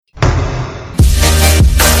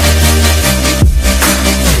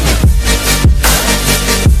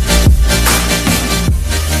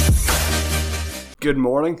Good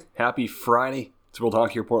morning. Happy Friday. It's World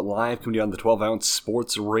Hockey Report Live coming to you on the 12-ounce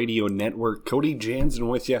Sports Radio Network. Cody Jansen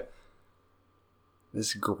with you.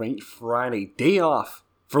 This great Friday. Day off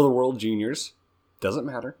for the World Juniors. Doesn't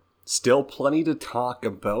matter. Still plenty to talk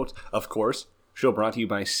about, of course. Show brought to you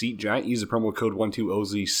by SeatGiant. Use the promo code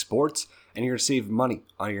 12OZSports and you're going to save money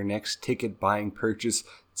on your next ticket buying purchase.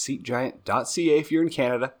 SeatGiant.ca if you're in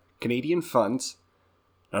Canada. Canadian funds.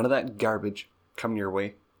 None of that garbage coming your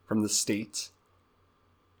way from the States.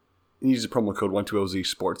 And use the promo code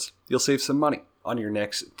 12OZSports. You'll save some money on your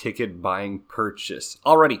next ticket buying purchase.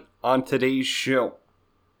 Alrighty, on today's show.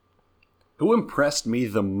 Who impressed me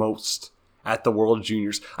the most at the World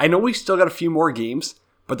Juniors? I know we still got a few more games,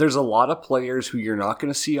 but there's a lot of players who you're not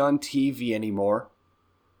going to see on TV anymore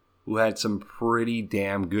who had some pretty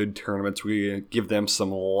damn good tournaments. We're going to give them some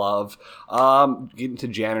love. Get into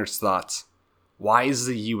Janner's thoughts. Why is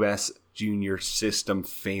the U.S. junior system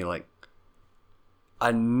failing?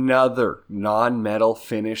 Another non-medal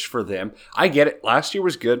finish for them. I get it. Last year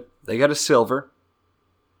was good. They got a silver.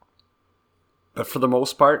 But for the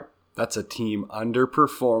most part, that's a team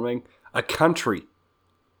underperforming. A country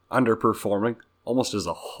underperforming almost as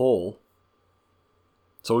a whole.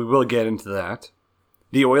 So we will get into that.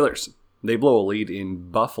 The Oilers, they blow a lead in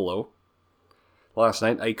Buffalo. Last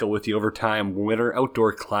night, Eichel with the overtime winner,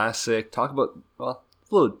 outdoor classic. Talk about, well,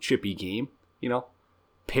 a little chippy game, you know.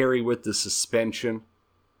 Perry with the suspension.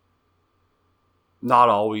 Not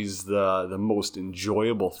always the most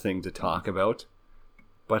enjoyable thing to talk about.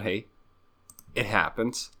 But hey, it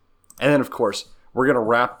happens. And then, of course, we're going to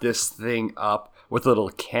wrap this thing up with a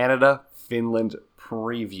little Canada-Finland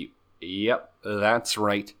preview. Yep, that's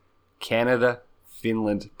right.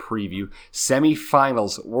 Canada-Finland preview.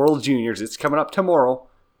 Semi-finals, World Juniors. It's coming up tomorrow.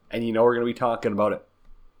 And you know we're going to be talking about it.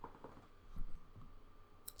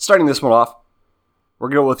 Starting this one off, we're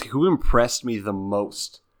going to go with who impressed me the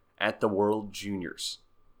most at the World Juniors.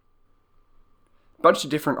 Bunch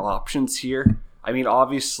of different options here. I mean,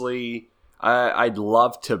 obviously, I'd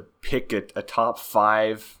love to pick a top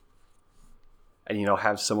five and, you know,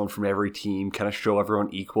 have someone from every team kind of show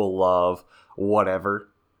everyone equal love, whatever.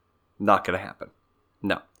 Not going to happen.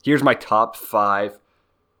 No. Here's my top five.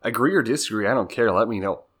 Agree or disagree, I don't care. Let me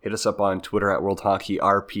know. Hit us up on Twitter at World Hockey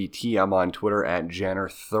RPT. I'm on Twitter at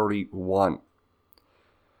Janner31.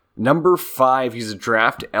 Number 5, he's a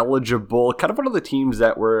draft eligible. Kind of one of the teams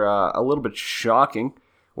that were a little bit shocking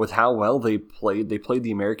with how well they played. They played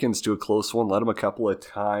the Americans to a close one, led them a couple of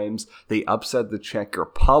times. They upset the Czech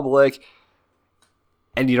Republic.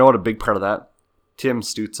 And you know what a big part of that? Tim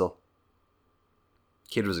Stützle.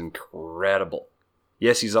 Kid was incredible.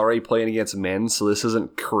 Yes, he's already playing against men, so this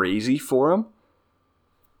isn't crazy for him.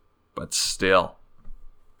 But still,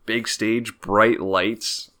 big stage, bright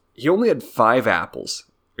lights. He only had 5 apples.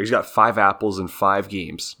 He's got 5 apples in 5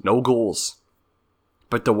 games. No goals.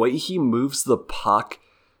 But the way he moves the puck,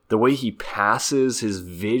 the way he passes, his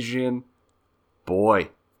vision, boy.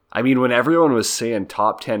 I mean, when everyone was saying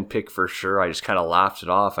top 10 pick for sure, I just kind of laughed it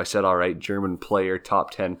off. I said, all right, German player, top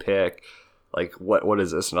 10 pick. Like, what is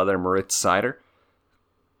this, another Moritz Seider?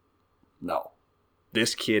 No.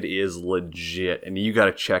 This kid is legit, and you got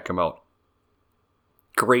to check him out.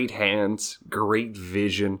 Great hands, great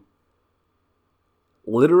vision.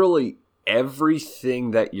 Literally everything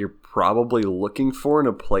that you're probably looking for in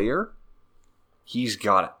a player, he's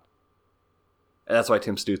got it. And that's why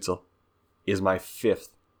Tim Stützle is my 5th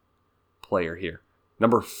player here.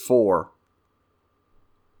 Number 4.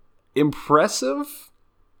 Impressive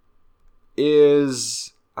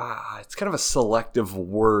is... it's kind of a selective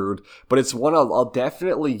word, but it's one I'll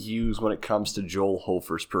definitely use when it comes to Joel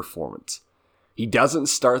Hofer's performance. He doesn't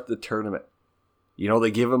start the tournament. You know, they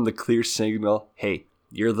give him the clear signal, hey,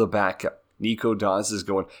 you're the backup. Nico Daws is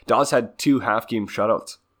going. Daws had 2 half-game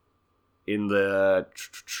shutouts in the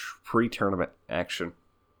pre-tournament action.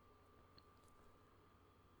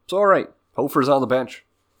 So, all right, Hofer's on the bench.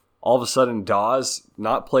 All of a sudden, Daws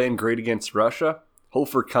not playing great against Russia.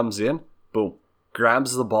 Hofer comes in, boom,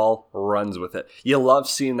 grabs the ball, runs with it. You love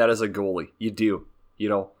seeing that as a goalie. You do. You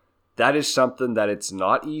know, that is something that it's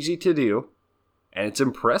not easy to do, and it's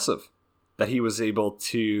impressive that he was able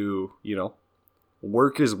to, you know,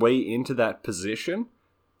 work his way into that position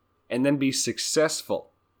and then be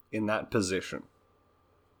successful in that position.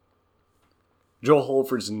 Joel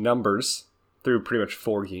Hofer's numbers through pretty much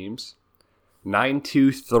 4 games.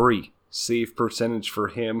 9.23 save percentage for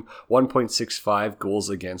him. 1.65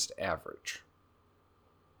 goals against average.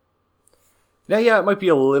 Now, yeah, it might be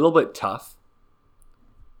a little bit tough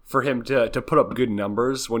for him to put up good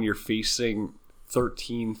numbers when you're facing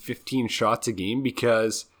 13, 15 shots a game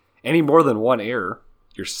because any more than one error,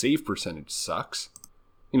 your save percentage sucks.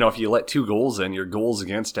 If you let 2 goals in, your goals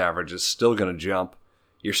against average is still going to jump.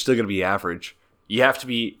 You're still going to be average. You have to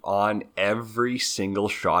be on every single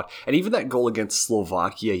shot. And even that goal against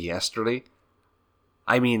Slovakia yesterday,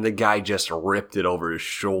 the guy just ripped it over his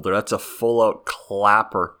shoulder. That's a full-out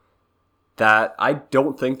clapper that I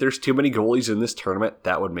don't think there's too many goalies in this tournament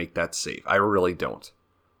that would make that save. I really don't.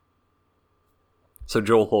 So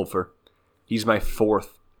Joel Hofer, he's my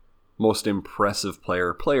 4th most impressive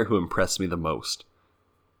player who impressed me the most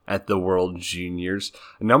at the World Juniors.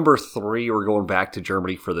 Number 3, we're going back to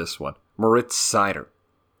Germany for this one. Moritz Seider.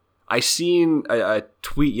 I seen a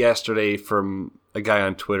tweet yesterday from a guy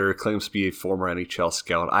on Twitter, claims to be a former NHL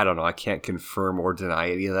scout. I don't know, I can't confirm or deny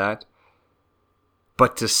any of that.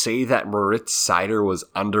 But to say that Moritz Seider was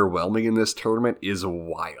underwhelming in this tournament is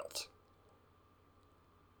wild.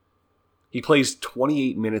 He plays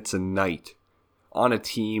 28 minutes a night on a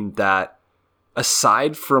team that,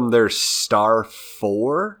 aside from their star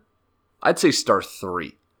 4, I'd say star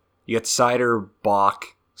 3. You got Seider,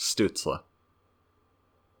 Bach, Stützle.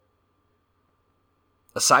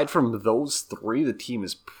 Aside from those 3, the team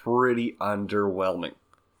is pretty underwhelming.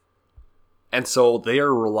 And so they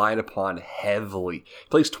are relied upon heavily. He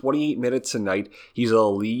plays 28 minutes a night. He's a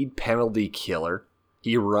lead penalty killer.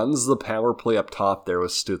 He runs the power play up top there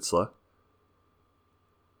with Stützle.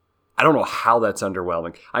 I don't know how that's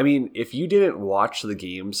underwhelming. If you didn't watch the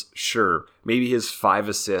games, sure, maybe his 5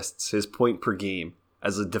 assists, his point per game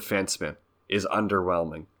as a defenseman is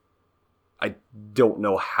underwhelming. I don't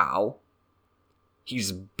know how.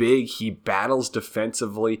 He's big. He battles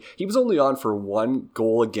defensively. He was only on for 1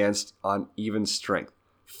 goal against on even strength.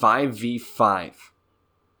 5v5.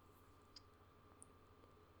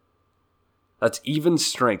 That's even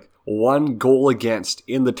strength. 1 goal against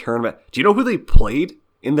in the tournament. Do you know who they played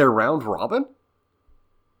in their round robin?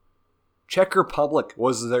 Czech Republic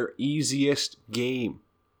was their easiest game.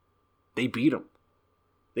 They beat them.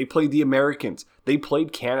 They played the Americans. They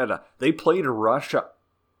played Canada. They played Russia.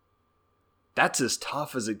 That's as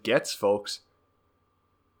tough as it gets, folks.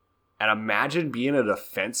 And imagine being a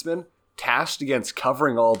defenseman tasked against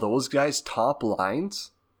covering all those guys' top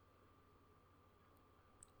lines.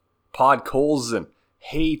 Podkolzin,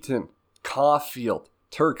 Hayton, Caulfield,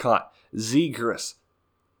 Turcotte, Zegras,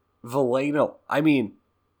 Veleno.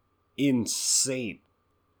 Insane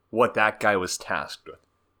what that guy was tasked with.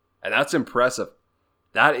 And that's impressive.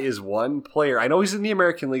 That is one player. I know he's in the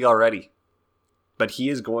American League already, but he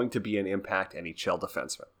is going to be an impact NHL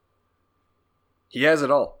defenseman. He has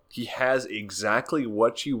it all. He has exactly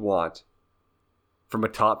what you want from a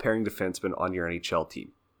top pairing defenseman on your NHL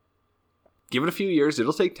team. Give it a few years.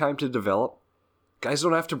 It'll take time to develop. Guys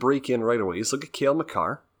don't have to break in right away. Just look at Cale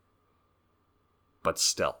Makar. But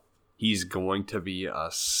still, he's going to be a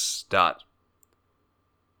stud.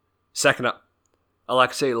 Second up,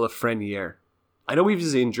 Alexis Lafreniere. I know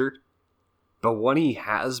he's injured, but when he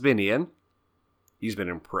has been in, he's been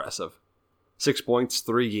impressive. 6 points,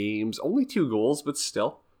 3 games, only 2 goals, but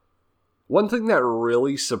still. One thing that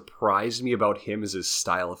really surprised me about him is his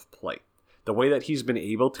style of play. The way that he's been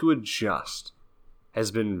able to adjust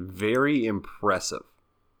has been very impressive.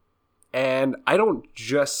 And I don't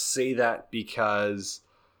just say that because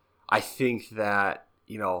I think that,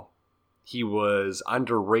 he was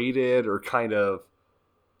underrated or kind of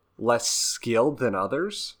less skilled than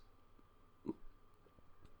others.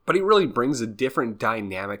 But he really brings a different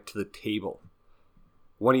dynamic to the table.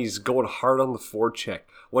 When he's going hard on the forecheck,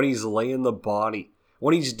 when he's laying the body,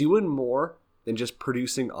 when he's doing more than just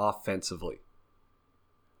producing offensively.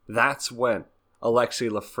 That's when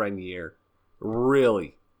Alexis Lafreniere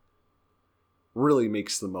really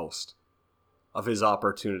makes the most of his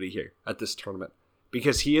opportunity here at this tournament.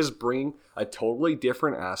 Because he is bringing a totally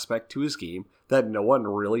different aspect to his game that no one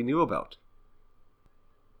really knew about.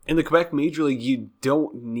 In the Quebec Major League, you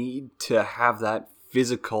don't need to have that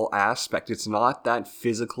physical aspect. It's not that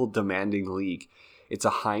physical demanding league. It's a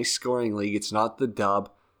high scoring league. It's not the dub.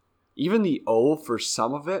 Even the O for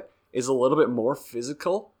some of it is a little bit more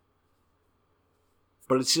physical.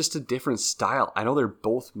 But it's just a different style. I know they're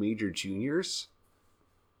both major juniors.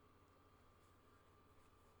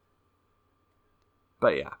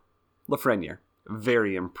 But yeah, Lafreniere,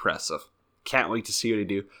 very impressive. Can't wait to see what he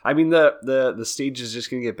do. The stage is just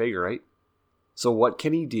going to get bigger, right? So what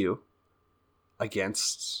can he do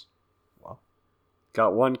against,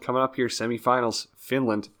 got one coming up here, semifinals,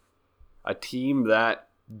 Finland, a team that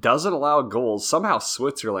doesn't allow goals. Somehow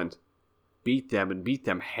Switzerland beat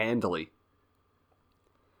them handily.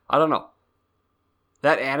 I don't know.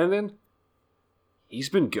 That Annunen, he's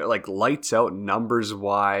been good, lights out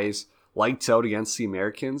numbers-wise, lights out against the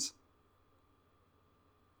Americans.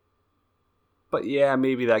 But yeah,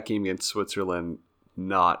 maybe that game against Switzerland,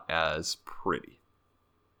 not as pretty.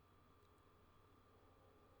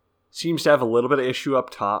 Seems to have a little bit of issue up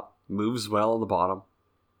top. Moves well on the bottom.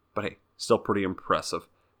 But hey, still pretty impressive.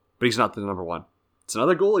 But he's not the number one. It's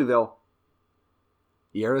another goalie, though.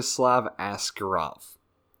 Yaroslav Askarov.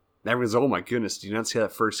 Everyone's, oh my goodness, did you not see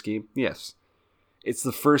that first game? Yes. It's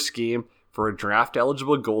the first game for a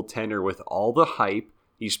draft-eligible goaltender with all the hype.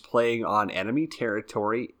 He's playing on enemy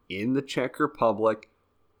territory in the Czech Republic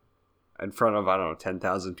in front of,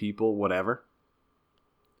 10,000 people, whatever.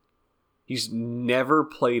 He's never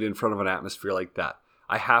played in front of an atmosphere like that.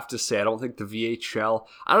 I have to say, I don't think the VHL,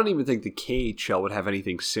 I don't even think the KHL would have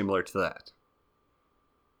anything similar to that.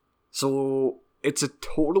 So it's a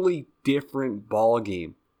totally different ball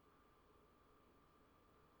game.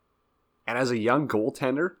 And as a young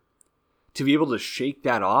goaltender, to be able to shake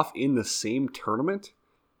that off in the same tournament,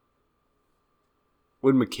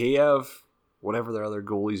 when Mikheyev, whatever their other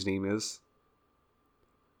goalie's name is,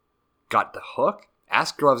 got the hook,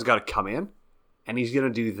 Askarov's got to come in, and he's going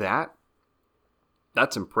to do that.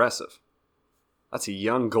 That's impressive. That's a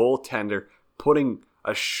young goaltender putting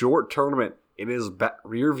a short tournament in his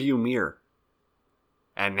rear view mirror.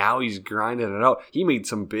 And now he's grinding it out. He made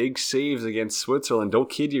some big saves against Switzerland. Don't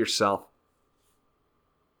kid yourself.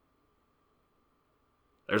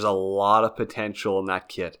 There's a lot of potential in that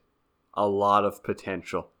kid. A lot of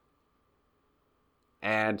potential.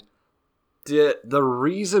 And the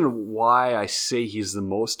reason why I say he's the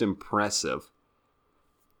most impressive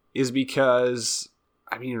is because,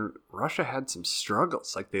 Russia had some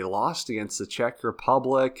struggles. Like, they lost against the Czech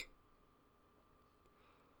Republic.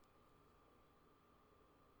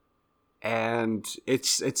 And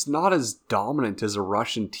it's not as dominant as a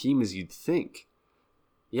Russian team as you'd think.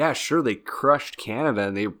 Yeah, sure, they crushed Canada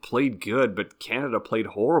and they played good, but Canada played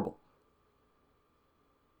horrible.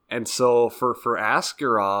 And so for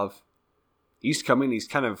Askarov, he's come in, he's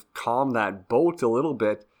kind of calmed that boat a little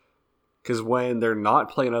bit, because when they're not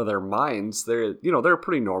playing out of their minds, they're a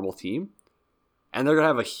pretty normal team, and they're going to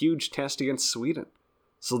have a huge test against Sweden.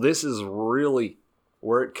 So this is really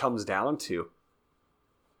where it comes down to.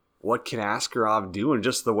 What can Askarov do? And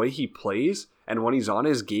just the way he plays, and when he's on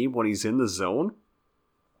his game, when he's in the zone,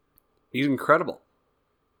 he's incredible.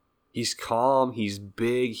 He's calm, he's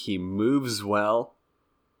big, he moves well.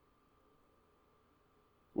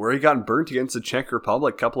 Where he got burnt against the Czech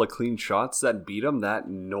Republic, a couple of clean shots that beat him, that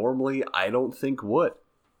normally I don't think would.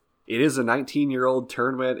 It is a 19-year-old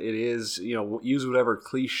tournament. It is, use whatever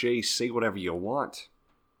cliche, say whatever you want.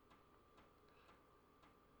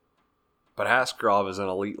 But Askarov is an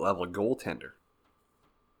elite level goaltender.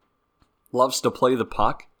 Loves to play the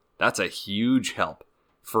puck. That's a huge help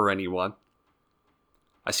for anyone.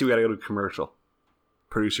 I see we gotta go to commercial.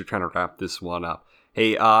 Producer trying to wrap this one up.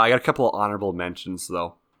 Hey, I got a couple of honorable mentions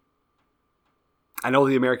though. I know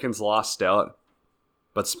the Americans lost out,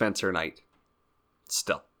 but Spencer Knight,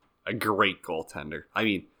 still a great goaltender.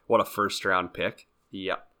 What a first round pick.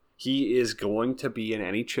 Yep. He is going to be an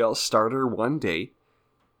NHL starter one day.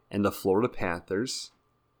 And the Florida Panthers,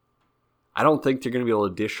 I don't think they're going to be able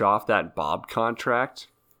to dish off that Bob contract,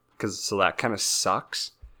 so that kind of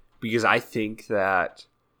sucks, because I think that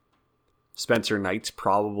Spencer Knight's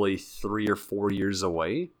probably 3 or 4 years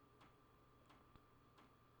away.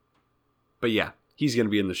 But yeah, he's going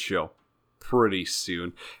to be in the show pretty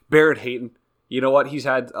soon. Barrett Hayton, you know what? He's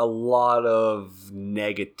had a lot of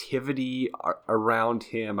negativity around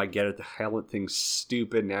him. I get it. The helmet thing's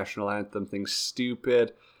stupid. National anthem thing's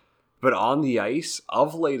stupid. But on the ice,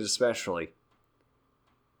 of late especially,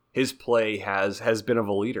 his play has been of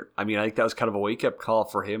a leader. I think that was kind of a wake-up call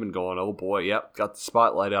for him and going, oh boy, yep, got the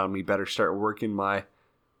spotlight on me, better start working my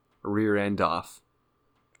rear end off.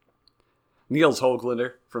 Niels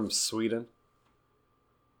Höglander from Sweden.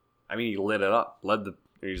 He lit it up.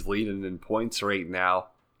 He's leading in points right now.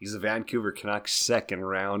 He's a Vancouver Canucks second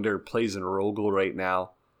rounder, plays in Rögle right now.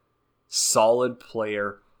 Solid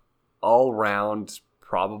player, all round.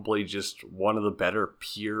 Probably just one of the better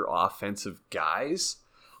pure offensive guys.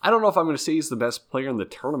 I don't know if I'm going to say he's the best player in the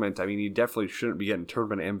tournament. He definitely shouldn't be getting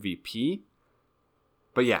tournament MVP.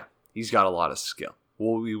 But yeah, he's got a lot of skill.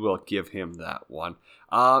 Well, we will give him that one.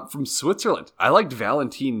 From Switzerland, I liked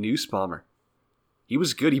Valentin Nussbaumer. He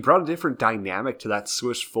was good. He brought a different dynamic to that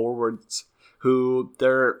Swiss forwards who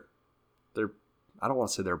they're I don't want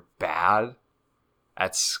to say they're bad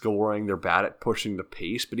at scoring. They're bad at pushing the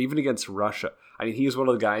pace. But even against Russia, he was one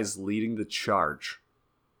of the guys leading the charge.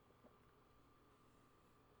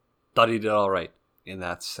 Thought he did all right in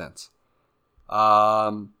that sense.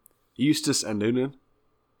 Justus Annunen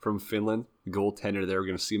from Finland, the goaltender there. We're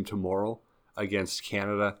going to see him tomorrow against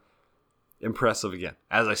Canada. impressive again.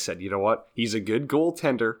 As I said, you know what? He's a good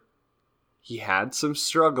goaltender. He had some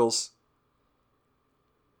struggles.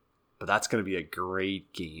 But that's going to be a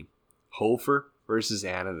great game. Hofer versus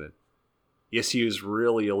Annunen. Yes, he was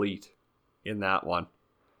really elite in that one.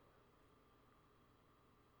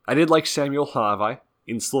 I did like Samuel Havai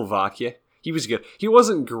in Slovakia. He was good. He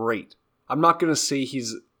wasn't great. I'm not going to say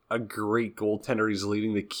he's a great goaltender. He's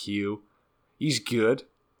leading the queue. He's good.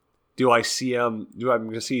 Do I see him? I'm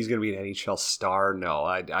going to see he's going to be an NHL star? No,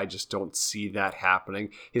 I just don't see that happening.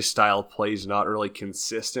 His style of play is not really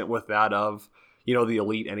consistent with that of, the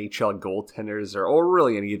elite NHL goaltenders or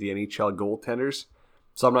really any of the NHL goaltenders.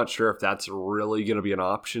 So I'm not sure if that's really going to be an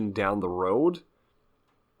option down the road.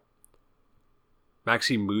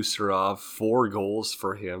 Maxim Musarov, 4 goals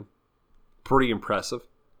for him. Pretty impressive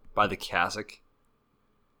by the Kazakh.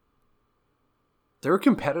 They were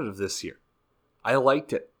competitive this year. I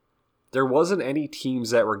liked it. There wasn't any teams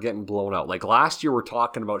that were getting blown out. Like last year, we're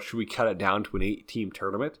talking about should we cut it down to an 8-team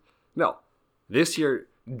tournament? No. This year,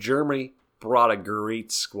 Germany brought a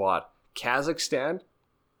great squad. Kazakhstan,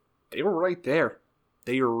 they were right there.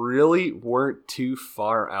 They really weren't too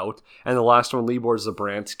far out. And the last one, Libor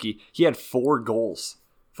Zabransky, he had 4 goals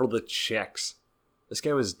for the Czechs. This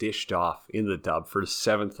guy was dished off in the dub for a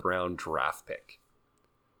 7th round draft pick.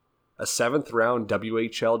 A 7th round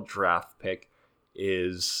WHL draft pick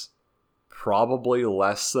is probably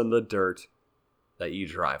less than the dirt that you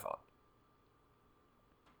drive on.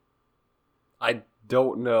 I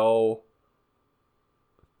don't know.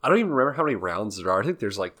 I don't even remember how many rounds there are. I think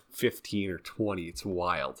there's like 15 or 20. It's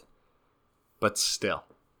wild. But still,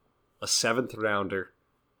 a 7th rounder.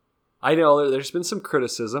 I know there's been some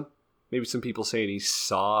criticism. Maybe some people saying he's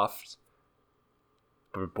soft.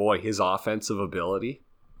 But boy, his offensive ability,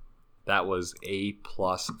 that was A+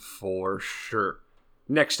 for sure.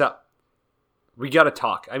 Next up, we got to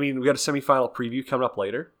talk. We got a semifinal preview coming up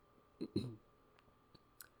later.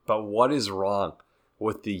 But what is wrong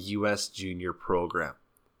with the U.S. junior program?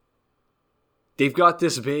 They've got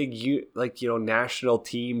this big, national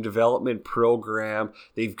team development program.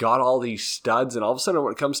 They've got all these studs. And all of a sudden,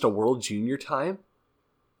 when it comes to World Junior time,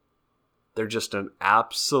 they're just an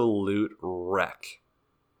absolute wreck.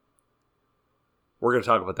 We're going to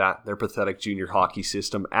talk about that, their pathetic junior hockey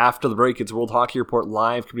system. After the break, it's World Hockey Report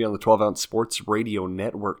live, coming on the 12-ounce Sports Radio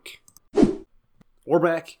Network. We're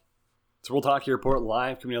back. It's World Hockey Report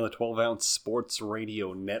live, coming on the 12-ounce Sports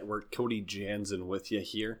Radio Network. Cody Jansen with you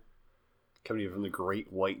here. Coming in from the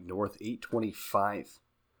Great White North, 8:25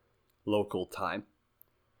 local time.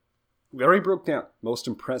 We already broke down most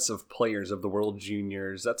impressive players of the World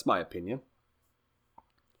Juniors. That's my opinion.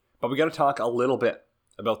 But we got to talk a little bit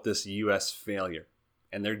about this U.S. failure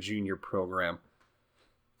and their junior program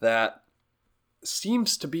that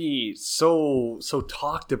seems to be so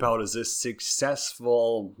talked about as this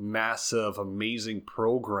successful, massive, amazing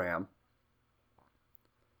program.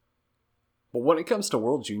 But when it comes to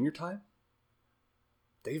World Junior time,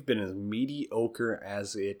 they've been as mediocre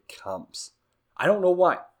as it comes. I don't know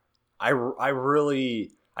why. I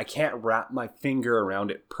can't wrap my finger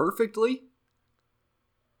around it perfectly.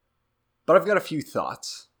 But I've got a few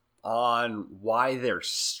thoughts on why they're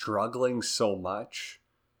struggling so much.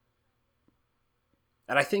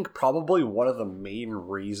 And I think probably one of the main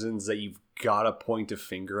reasons that you've got to point a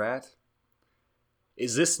finger at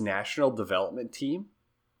is this national development team.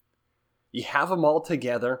 You have them all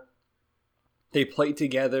together. They play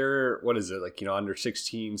together, under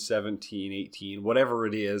 16, 17, 18, whatever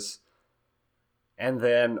it is. And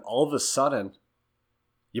then all of a sudden,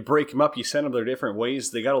 you break them up, you send them their different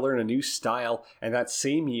ways. They got to learn a new style. And that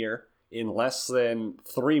same year, in less than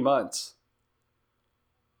 3 months,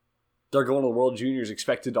 they're going to the World Juniors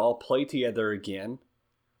expected to all play together again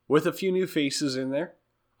with a few new faces in there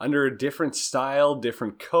under a different style,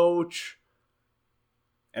 different coach.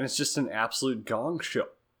 And it's just an absolute gong show.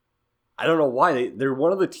 I don't know why. They're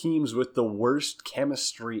one of the teams with the worst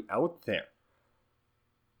chemistry out there.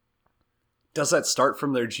 Does that start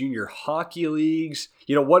from their junior hockey leagues?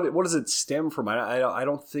 What does it stem from? I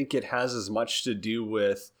don't think it has as much to do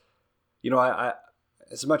with,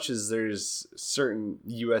 as much as there's certain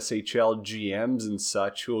USHL GMs and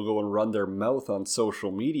such who will go and run their mouth on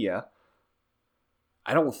social media.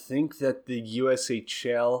 I don't think that the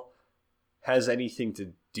USHL has anything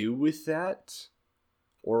to do with that,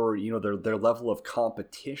 or their level of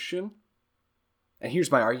competition. And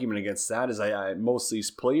here's my argument against that: is most of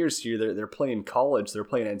these players here, they're playing college, they're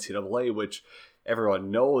playing NCAA, which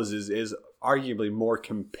everyone knows is arguably more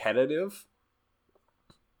competitive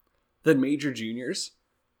than major juniors.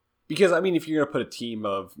 Because if you're gonna put a team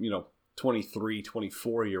of 23,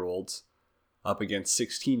 24-year-olds up against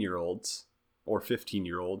 16-year-olds, or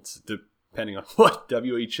 15-year-olds, depending on what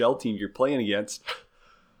WHL team you're playing against.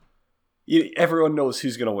 Everyone knows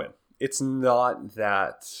who's going to win. It's not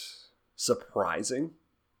that surprising.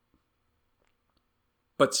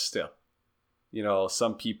 But still,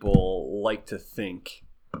 some people like to think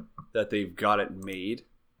that they've got it made.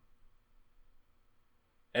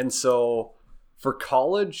 And so for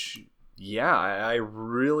college, yeah, I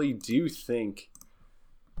really do think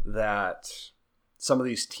that some of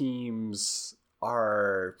these teams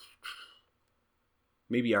are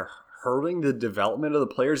hurting the development of the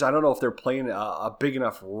players. I don't know if they're playing a big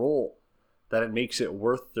enough role that it makes it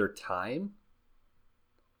worth their time.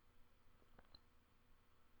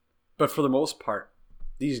 But for the most part,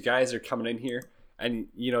 these guys are coming in here, and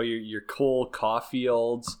your Cole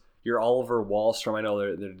Caulfields, your Oliver Wahlstrom. I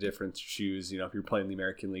know they're different shoes. If you're playing the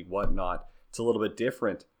American League, whatnot, it's a little bit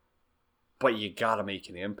different. But you gotta make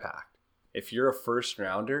an impact. If you're a first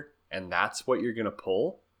rounder and that's what you're gonna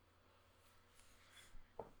pull,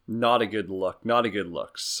 not a good look. Not a good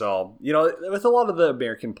look. So with a lot of the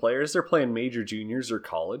American players, they're playing major juniors or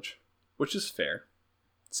college, which is fair.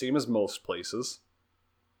 Same as most places.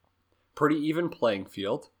 Pretty even playing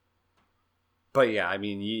field. But yeah, I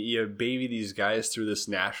mean, you baby these guys through this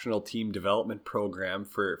national team development program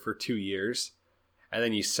for 2 years, and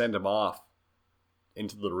then you send them off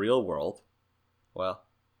into the real world. Well,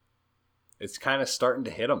 it's kind of starting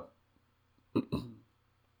to hit them.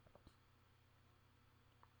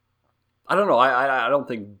 I don't know. I don't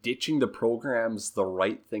think ditching the program's the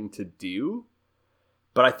right thing to do,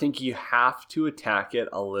 but I think you have to attack it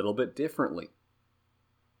a little bit differently.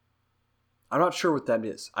 I'm not sure what that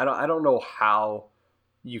is. I don't know how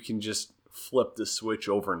you can just flip the switch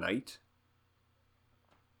overnight.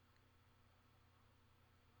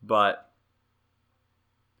 But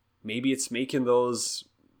maybe it's making those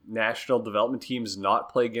national development teams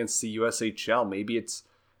not play against the USHL. Maybe it's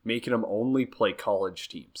making them only play college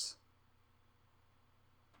teams.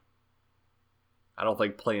 I don't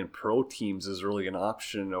think playing pro teams is really an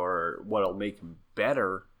option or what'll make them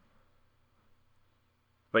better.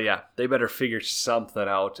 But yeah, they better figure something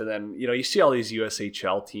out. And then, you see all these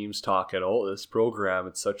USHL teams talking, this program,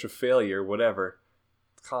 it's such a failure, whatever.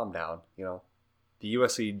 Calm down, The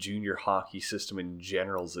USA junior hockey system in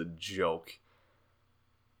general is a joke.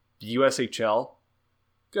 The USHL,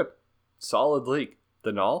 good. Solid league.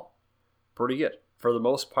 The NAL, pretty good. For the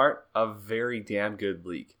most part, a very damn good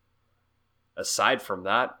league. Aside from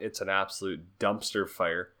that, it's an absolute dumpster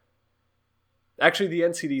fire. Actually, the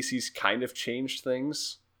NCDC's kind of changed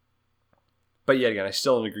things. But yet again, I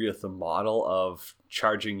still don't agree with the model of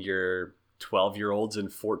charging your 12-year-olds and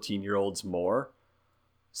 14-year-olds more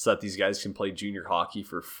so that these guys can play junior hockey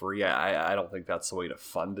for free. I don't think that's the way to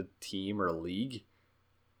fund a team or a league.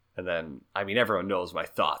 And then, I mean, everyone knows my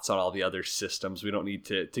thoughts on all the other systems. We don't need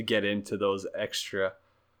to get into those extra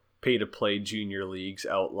pay-to-play junior leagues,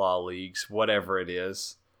 outlaw leagues, whatever it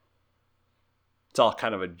is. It's all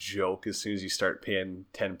kind of a joke as soon as you start paying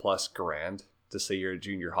 10 plus grand to say you're a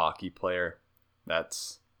junior hockey player.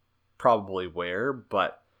 That's probably where,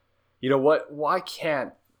 but you know what? Why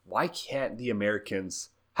can't the Americans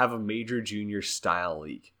have a major junior style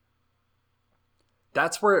league?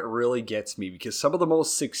 That's where it really gets me, because some of the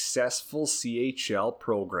most successful CHL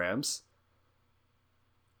programs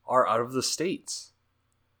are out of the States.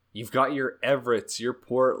 You've got your Everetts, your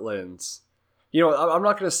Portlands. I'm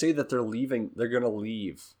not going to say that they're going to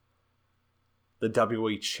leave the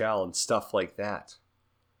WHL and stuff like that.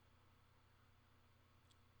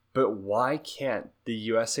 But why can't the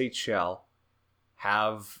USHL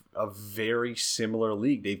have a very similar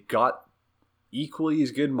league? They've got equally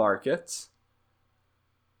as good markets.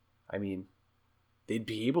 I mean, they'd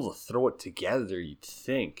be able to throw it together, you'd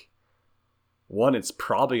think. One, it's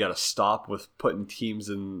probably got to stop with putting teams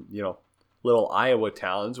in, little Iowa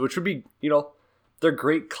towns, which would be, they're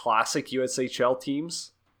great classic USHL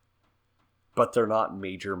teams, but they're not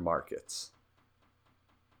major markets.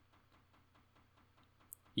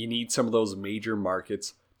 You need some of those major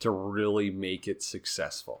markets to really make it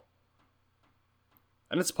successful.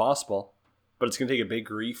 And it's possible, but it's going to take a big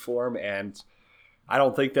reform, and I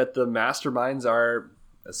don't think that the masterminds are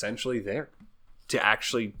essentially there to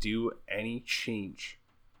actually do any change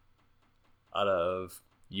out of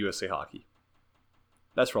USA Hockey.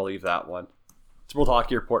 That's where I'll leave that one. It's World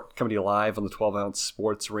Hockey Report coming to you live on the 12-ounce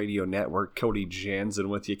Sports Radio Network. Cody Jansen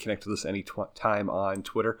with you. Connect with us anytime on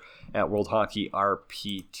Twitter at World Hockey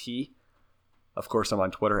RPT. Of course, I'm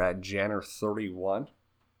on Twitter at Janner31.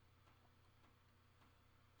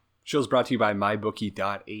 Show's brought to you by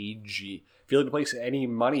MyBookie.ag. If you're looking to place any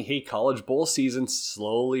money, hey, college bowl season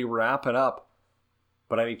slowly wrapping up.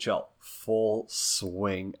 but NHL, full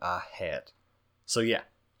swing ahead. So yeah,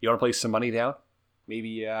 you want to play some money down? Maybe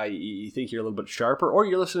you think you're a little bit sharper, or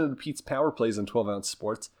you're listening to Pete's Power Plays on 12 Ounce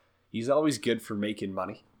Sports. He's always good for making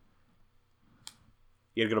money.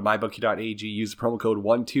 You gotta go to mybookie.ag, use the promo code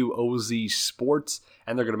 12OZSports,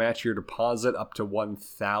 and they're gonna match your deposit up to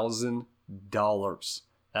 $1,000.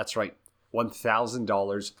 That's right,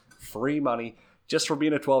 $1,000 free money just for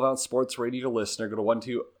being a 12 Ounce Sports Radio listener. Go to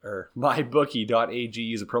mybookie.ag,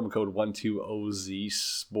 use the promo code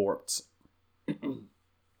 12OZSports.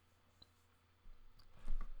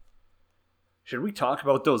 Should we talk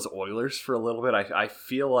about those Oilers for a little bit? I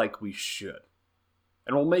feel like we should.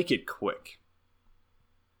 And we'll make it quick.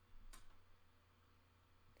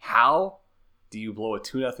 How do you blow a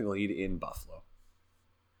 2-0 lead in Buffalo?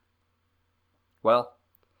 Well,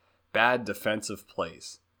 bad defensive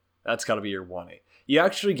plays. That's got to be your 1A. You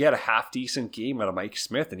actually get a half-decent game out of Mike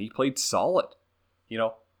Smith, and he played solid. You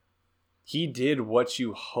know, he did what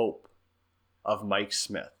you hope of Mike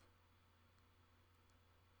Smith.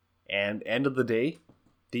 And end of the day,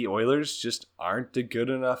 the Oilers just weren't a good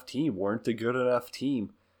enough team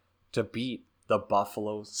to beat the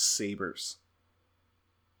Buffalo Sabres.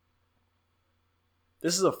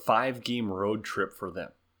 This is a 5-game road trip for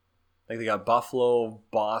them. Like they got Buffalo,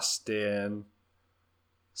 Boston,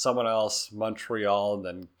 someone else, Montreal, and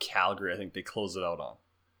then Calgary. I think they close it out on.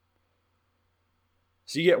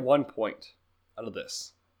 So you get 1 point out of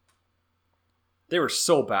this. They were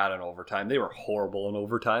so bad in overtime. They were horrible in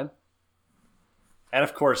overtime. And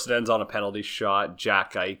of course, it ends on a penalty shot.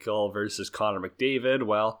 Jack Eichel versus Connor McDavid.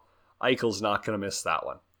 Well, Eichel's not going to miss that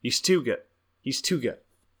one. He's too good.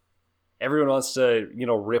 Everyone wants to,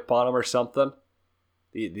 rip on him or something.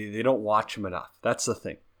 They don't watch him enough. That's the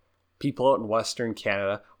thing. People out in Western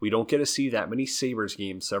Canada, we don't get to see that many Sabres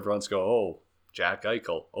games. So everyone's go, oh, Jack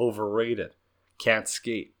Eichel, overrated. Can't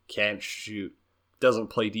skate, can't shoot, doesn't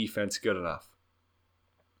play defense good enough.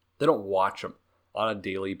 They don't watch him on a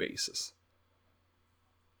daily basis.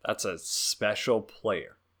 That's a special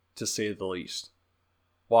player, to say the least.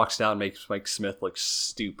 Walks down, makes Mike Smith look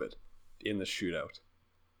stupid in the shootout.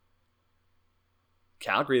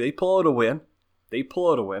 Calgary, they pull out a win.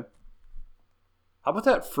 How about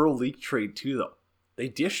that Frolik trade too, though? They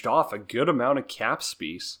dished off a good amount of cap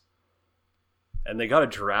space, and they got a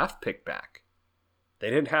draft pick back. They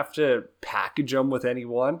didn't have to package them with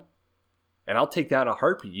anyone, and I'll take that in a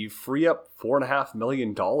heartbeat. You free up $4.5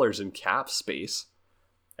 million in cap space,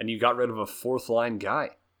 and you got rid of a fourth-line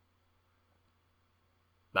guy.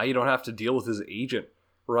 Now you don't have to deal with his agent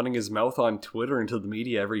running his mouth on Twitter into the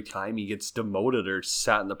media every time he gets demoted or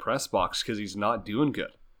sat in the press box because he's not doing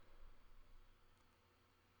good.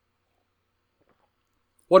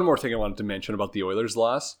 One more thing I wanted to mention about the Oilers'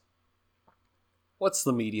 loss. What's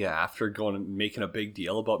the media after going and making a big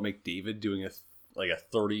deal about McDavid doing a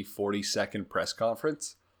 30, 40 second press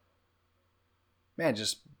conference? Man,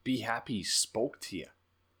 just be happy he spoke to you.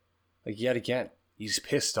 Yet again, he's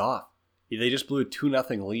pissed off. They just blew a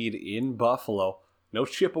 2-0 lead in Buffalo. No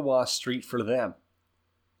Chippewa Street for them.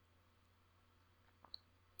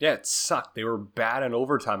 Yeah, it sucked. They were bad in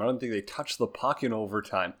overtime. I don't think they touched the puck in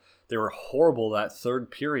overtime. They were horrible that third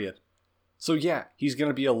period. So yeah, he's going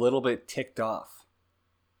to be a little bit ticked off.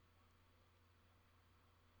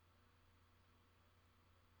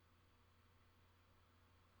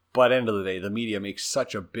 But end of the day, the media makes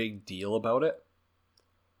such a big deal about it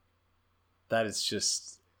that it's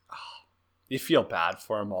just... you feel bad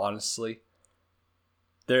for him, honestly.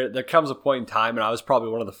 There comes a point in time, and I was probably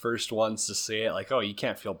one of the first ones to say it, oh, you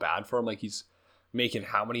can't feel bad for him. He's making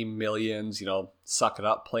how many millions, suck it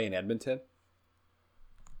up, playing Edmonton.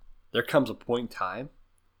 There comes a point in time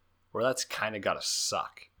where that's kind of got to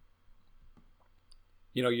suck.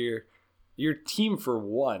 Your team, for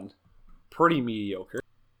one, pretty mediocre.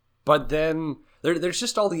 But then there's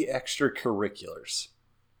just all the extracurriculars.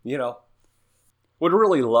 Would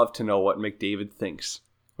really love to know what McDavid thinks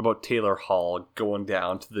about Taylor Hall going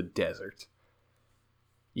down to the desert.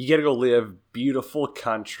 You get to go live beautiful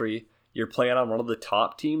country. You're playing on one of the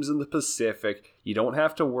top teams in the Pacific. You don't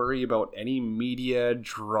have to worry about any media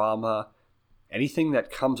drama, anything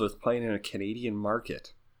that comes with playing in a Canadian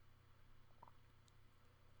market.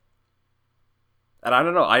 And I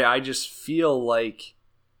don't know, I just feel like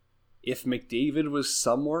if McDavid was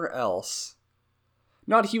somewhere else,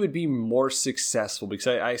 not he would be more successful, because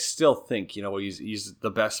I still think, he's the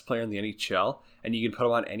best player in the NHL, and you can put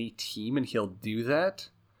him on any team and he'll do that.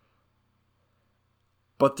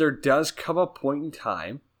 But there does come a point in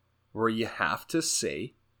time where you have to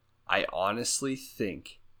say, I honestly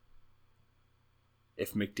think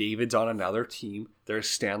if McDavid's on another team, they're a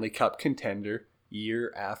Stanley Cup contender,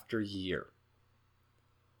 year after year.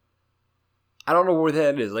 I don't know where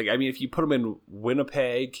that is. Like, I mean, if you put him in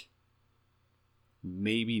Winnipeg,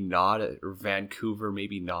 maybe not, or Vancouver,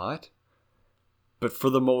 maybe not. But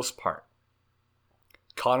for the most part,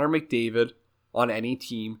 Connor McDavid on any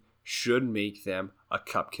team should make them a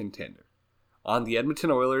cup contender. On the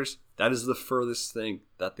Edmonton Oilers, that is the furthest thing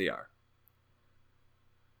that they are.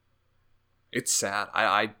 It's sad.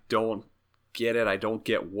 I don't get it. I don't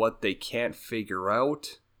get what they can't figure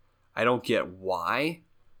out. I don't get why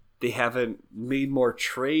they haven't made more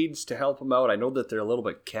trades to help them out. I know that they're a little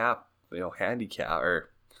bit handicap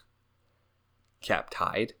or cap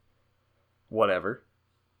tied. Whatever.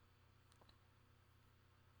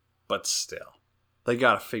 But still, they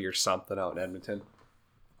got to figure something out in Edmonton.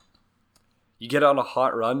 You get on a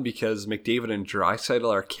hot run because McDavid and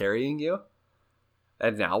Draisaitl are carrying you.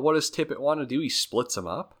 And now what does Tippett want to do? He splits them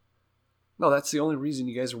up? No, that's the only reason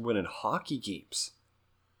you guys are winning hockey games.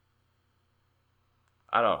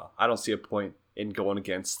 I don't know. I don't see a point in going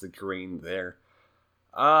against the grain there.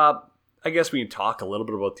 I guess we can talk a little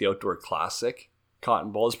bit about the Outdoor Classic.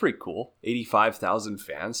 Cotton Bowl is pretty cool. 85,000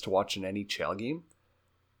 fans to watch an NHL game.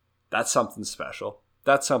 That's something special.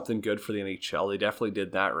 That's something good for the NHL. They definitely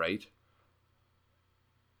did that right.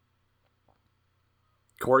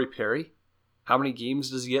 Corey Perry, how many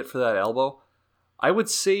games does he get for that elbow? I would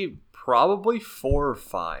say probably 4 or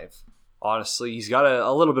 5. Honestly, he's got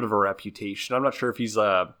a little bit of a reputation. I'm not sure if he's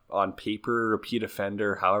on paper repeat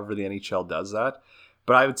offender, however the NHL does that.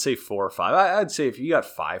 But I would say 4 or 5. I'd say if you got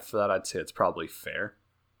 5 for that, I'd say it's probably fair.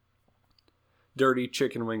 Dirty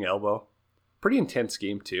chicken wing elbow. Pretty intense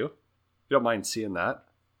game too. You don't mind seeing that.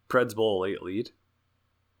 Preds Bowl late lead.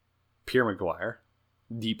 Pierre Maguire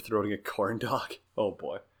deep throating a corn dog. Oh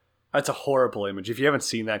boy. That's a horrible image. If you haven't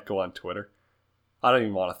seen that, go on Twitter. I don't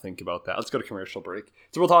even want to think about that. Let's go to commercial break.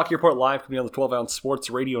 So we'll talk Report Live coming on the 12-ounce Sports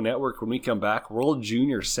Radio Network. When we come back, World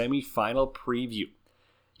Junior semi-final preview.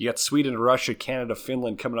 You got Sweden, Russia, Canada,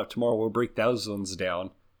 Finland coming up tomorrow. We'll break those ones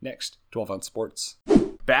down next. 12-ounce Sports.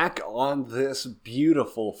 Back on this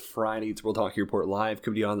beautiful Friday. It's World Hockey Report Live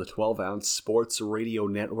coming to you on the 12-ounce Sports Radio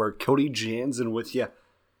Network. Cody Jansen with you.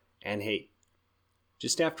 And hey,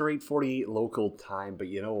 just after 8:48 local time, but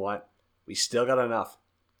you know what? We still got enough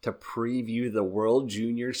to preview the World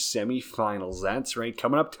Junior semifinals. That's right,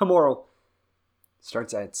 coming up tomorrow.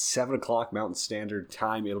 Starts at 7 o'clock Mountain Standard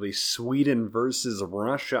Time. It'll be Sweden versus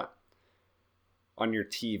Russia on your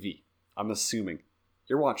TV. I'm assuming.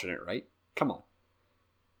 You're watching it, right? Come on.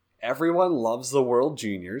 Everyone loves the World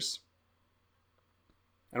Juniors.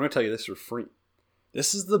 I'm going to tell you this for free.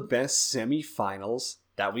 This is the best semifinals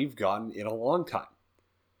that we've gotten in a long time.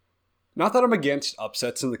 Not that I'm against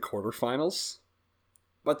upsets in the quarterfinals,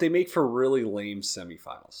 but they make for really lame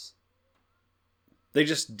semifinals. They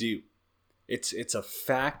just do. It's a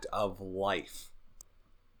fact of life.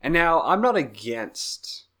 And now, I'm not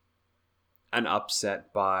against an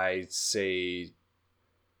upset by, say,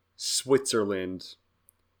 Switzerland,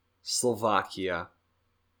 Slovakia,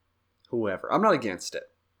 whoever. I'm not against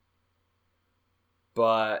it.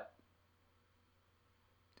 But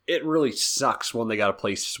it really sucks when they got to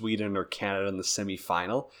play Sweden or Canada in the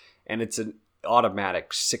semifinal, and it's an automatic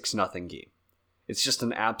 6-0 game. It's just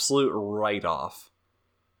an absolute write-off.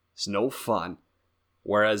 It's no fun.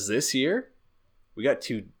 Whereas this year, we got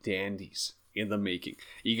 2 dandies in the making.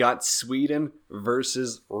 You got Sweden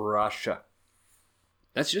versus Russia.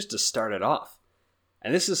 That's just to start it off.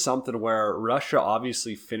 And this is something where Russia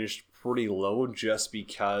obviously finished pretty low just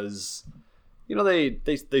because, you know,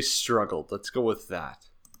 they struggled. Let's go with that.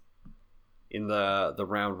 In the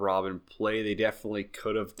round robin play, they definitely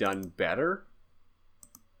could have done better.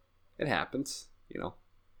 It happens, you know.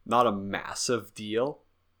 Not a massive deal,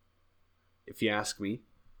 if you ask me,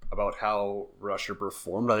 about how Russia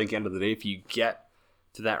performed. I think at the end of the day, if you get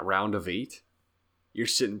to that round of 8, you're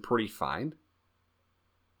sitting pretty fine.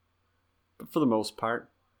 But for the most part,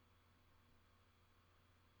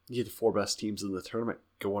 you get the 4 best teams in the tournament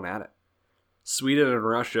going at it. Sweden and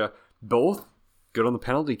Russia, both good on the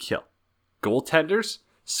penalty kill. Goaltenders,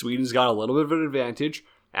 Sweden's got a little bit of an advantage.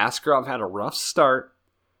 Askarov had a rough start.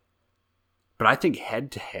 But I think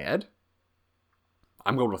head-to-head,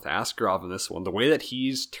 I'm going with Askarov in this one. The way that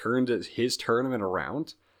he's turned his tournament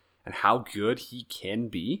around and how good he can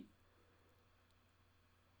be,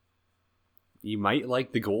 you might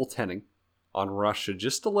like the goaltending on Russia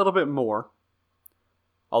just a little bit more.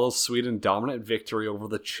 Although Sweden dominant victory over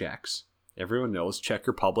the Czechs. Everyone knows Czech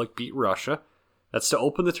Republic beat Russia. That's to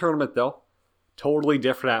open the tournament though. Totally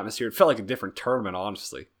different atmosphere. It felt like a different tournament,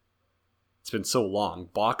 honestly. It's been so long.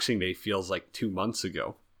 Boxing Day feels like 2 months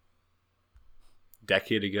ago.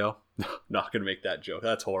 decade ago. Not going to make that joke.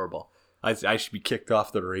 That's horrible. I should be kicked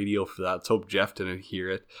off the radio for that. Let's hope Jeff didn't hear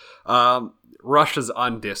it. Russia's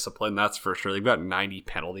undisciplined, that's for sure. They've got 90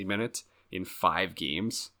 penalty minutes in 5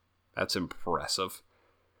 games. That's impressive.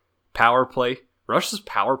 Power play. Russia's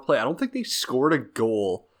power play, I don't think they scored a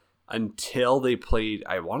goal until they played,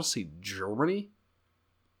 I want to say Germany?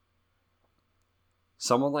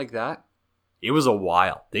 Someone like that. It was a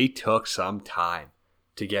while. They took some time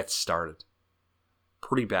to get started.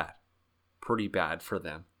 Pretty bad. Pretty bad for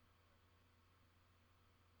them.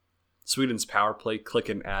 Sweden's power play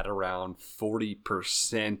clicking at around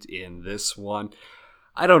 40% in this one.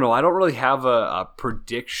 I don't know. I don't really have a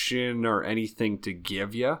prediction or anything to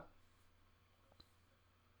give you.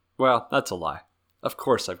 Well, that's a lie. Of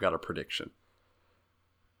course I've got a prediction.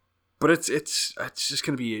 But it's just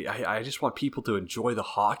going to be... I just want people to enjoy the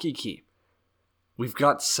hockey game. We've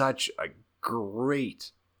got such a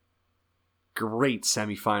great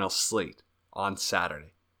semifinal slate on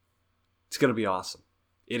Saturday. It's going to be awesome.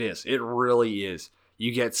 It is. It really is.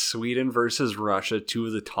 You get Sweden versus Russia, 2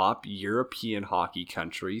 of the top European hockey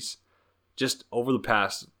countries, just over the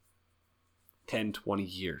past 10, 20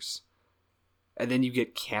 years. And then you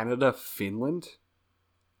get Canada, Finland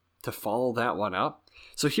to follow that one up.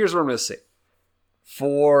 So here's what I'm going to say.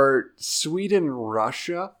 For Sweden,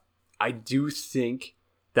 Russia, I do think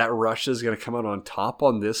that Russia is going to come out on top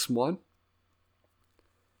on this one.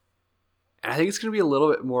 And I think it's going to be a little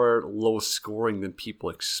bit more low scoring than people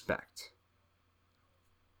expect.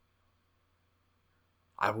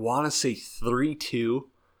 I want to say 3-2,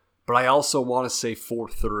 but I also want to say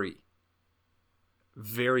 4-3.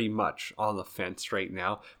 Very much on the fence right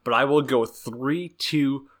now. But I will go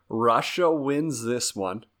 3-2. Russia wins this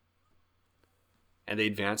one. And they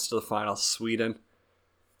advance to the final. Sweden.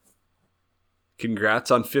 Congrats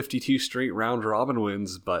on 52 straight round robin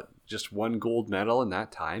wins, but just 1 gold medal in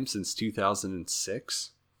that time since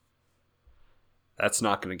 2006. That's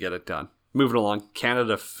not going to get it done. Moving along,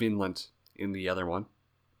 Canada, Finland in the other one.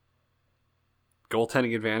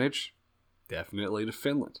 Goaltending advantage, definitely to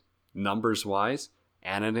Finland. Numbers-wise,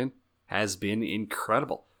 Annunen has been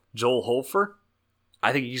incredible. Joel Hofer,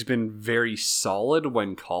 I think he's been very solid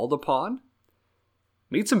when called upon.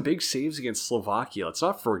 Made some big saves against Slovakia. Let's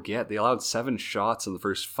not forget, they allowed 7 shots in the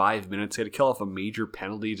first 5 minutes. They had to kill off a major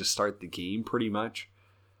penalty to start the game, pretty much.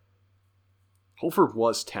 Hofer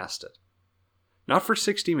was tested. Not for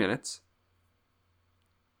 60 minutes,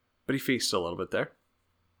 but he faced a little bit there.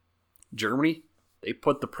 Germany, they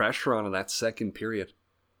put the pressure on in that second period.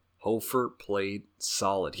 Hofer played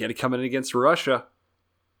solid. He had to come in against Russia.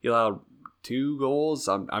 He allowed 2 goals.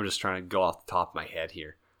 I'm just trying to go off the top of my head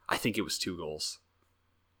here. I think it was 2 goals.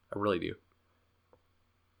 I really do.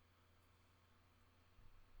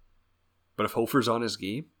 But if Hofer's on his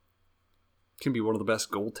game, he can be one of the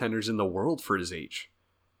best goaltenders in the world for his age.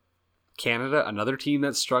 Canada, another team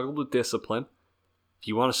that struggled with discipline. If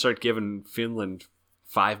you want to start giving Finland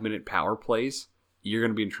 5-minute power plays, you're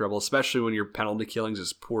going to be in trouble, especially when your penalty killing's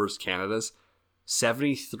as poor as Canada's.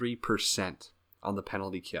 73% on the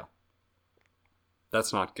penalty kill.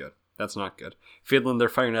 That's not good. That's not good. Finland, they're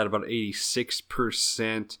firing at about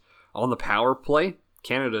 86% on the power play.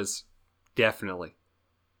 Canada's definitely.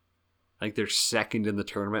 I think they're second in the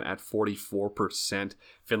tournament at 44%.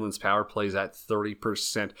 Finland's power play is at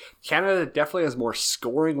 30%. Canada definitely has more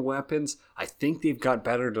scoring weapons. I think they've got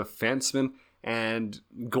better defensemen. And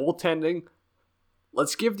goaltending,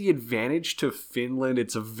 let's give the advantage to Finland.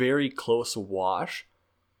 It's a very close wash.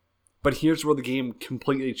 But here's where the game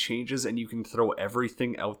completely changes and you can throw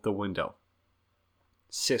everything out the window.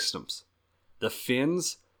 Systems. The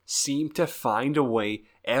Finns seem to find a way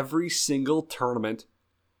every single tournament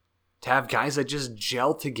to have guys that just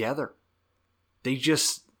gel together. They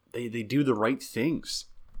do the right things.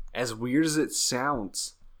 As weird as it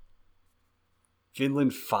sounds,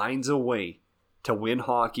 Finland finds a way to win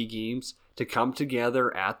hockey games, to come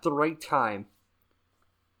together at the right time.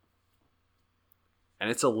 And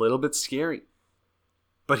it's a little bit scary.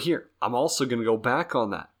 But here, I'm also going to go back on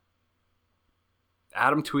that.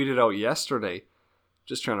 Adam tweeted out yesterday,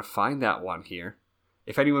 just trying to find that one here.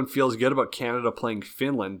 If anyone feels good about Canada playing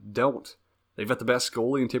Finland, don't. They've got the best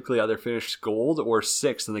goalie and typically either finish gold or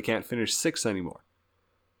 6th, and they can't finish 6th anymore.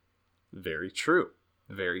 Very true.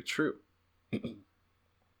 Very true.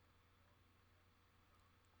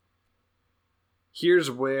 Here's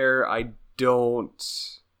where I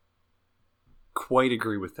don't quite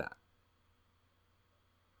agree with that.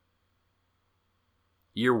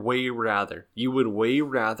 You would way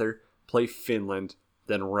rather play Finland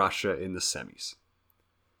than Russia in the semis.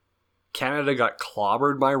 Canada got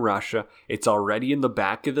clobbered by Russia. It's already in the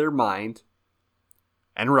back of their mind.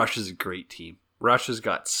 And Russia's a great team. Russia's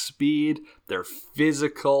got speed, they're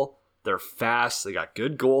physical, they're fast, they got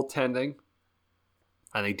good goaltending,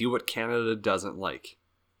 and they do what Canada doesn't like.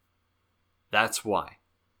 That's why.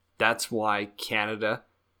 That's why Canada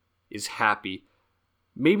is happy.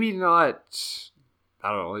 Maybe not,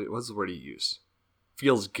 I don't know, what's the word you use?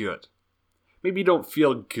 Feels good. Maybe you don't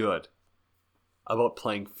feel good about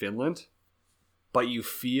playing Finland, but you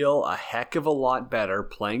feel a heck of a lot better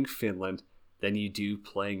playing Finland than you do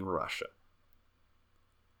playing Russia.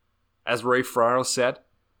 As Ray Ferraro said,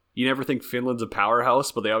 you never think Finland's a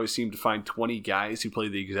powerhouse, but they always seem to find 20 guys who play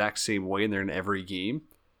the exact same way and they're in every game.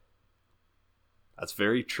 That's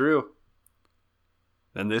very true.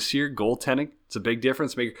 And this year, goaltending, it's a big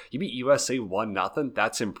difference maker. You beat USA 1-0.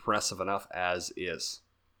 That's impressive enough as is.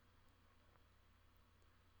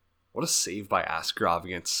 What a save by Askarov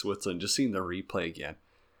against Switzerland. Just seeing the replay again.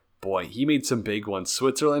 Boy, he made some big ones.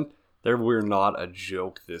 Switzerland, we're not a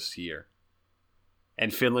joke this year.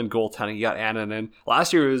 And Finland goaltending, you got Annanen.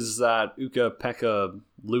 Last year was Ukko-Pekka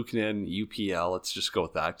Luukkonen, UPL. Let's just go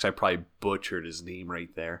with that, because I probably butchered his name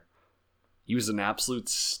right there. He was an absolute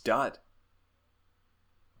stud.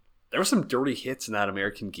 There were some dirty hits in that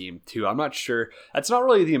American game, too. I'm not sure. That's not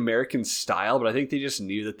really the American style, but I think they just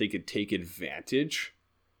knew that they could take advantage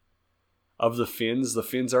of the Finns. The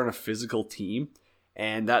Finns aren't a physical team,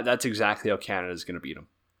 and that's exactly how Canada's going to beat them.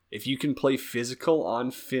 If you can play physical on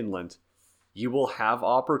Finland, you will have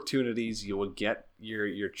opportunities. You will get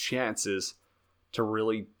your chances to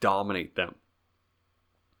really dominate them.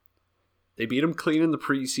 They beat them clean in the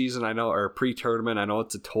preseason, I know, or pre-tournament. I know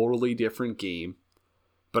it's a totally different game.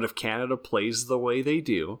 But if Canada plays the way they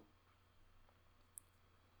do,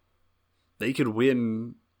 they could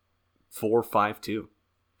win 4-5-2.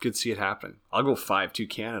 Could see it happening. I'll go 5-2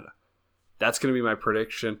 Canada. That's going to be my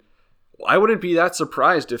prediction. I wouldn't be that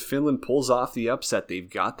surprised if Finland pulls off the upset. They've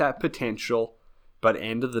got that potential. But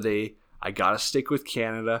end of the day, I got to stick with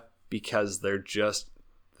Canada because they're just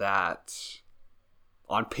that,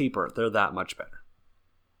 on paper, they're that much better.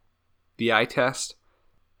 The eye test,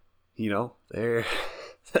 they're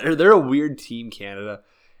a weird team, Canada.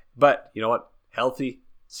 But you know what? Healthy.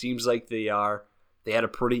 Seems like they are. They had a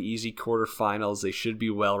pretty easy quarterfinals. They should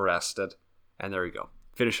be well rested. And there we go.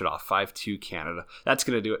 Finish it off. 5-2 Canada. That's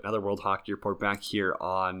going to do it. Another World Hockey Report back here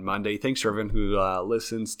on Monday. Thanks for everyone who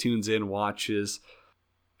listens, tunes in, watches.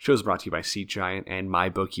 Show's brought to you by Seat Giant and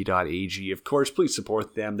MyBookie.ag. Of course, please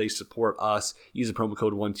support them. They support us. Use the promo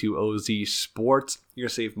code 12OZSports. You're going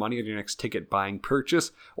to save money on your next ticket buying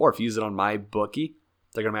purchase. Or if you use it on MyBookie,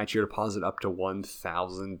 they're going to match your deposit up to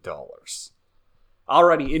 $1,000.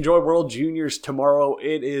 Alrighty, enjoy World Juniors tomorrow.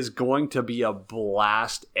 It is going to be a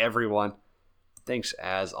blast, everyone. Thanks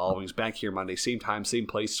as always. Back here Monday, same time, same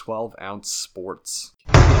place, 12 Ounce Sports.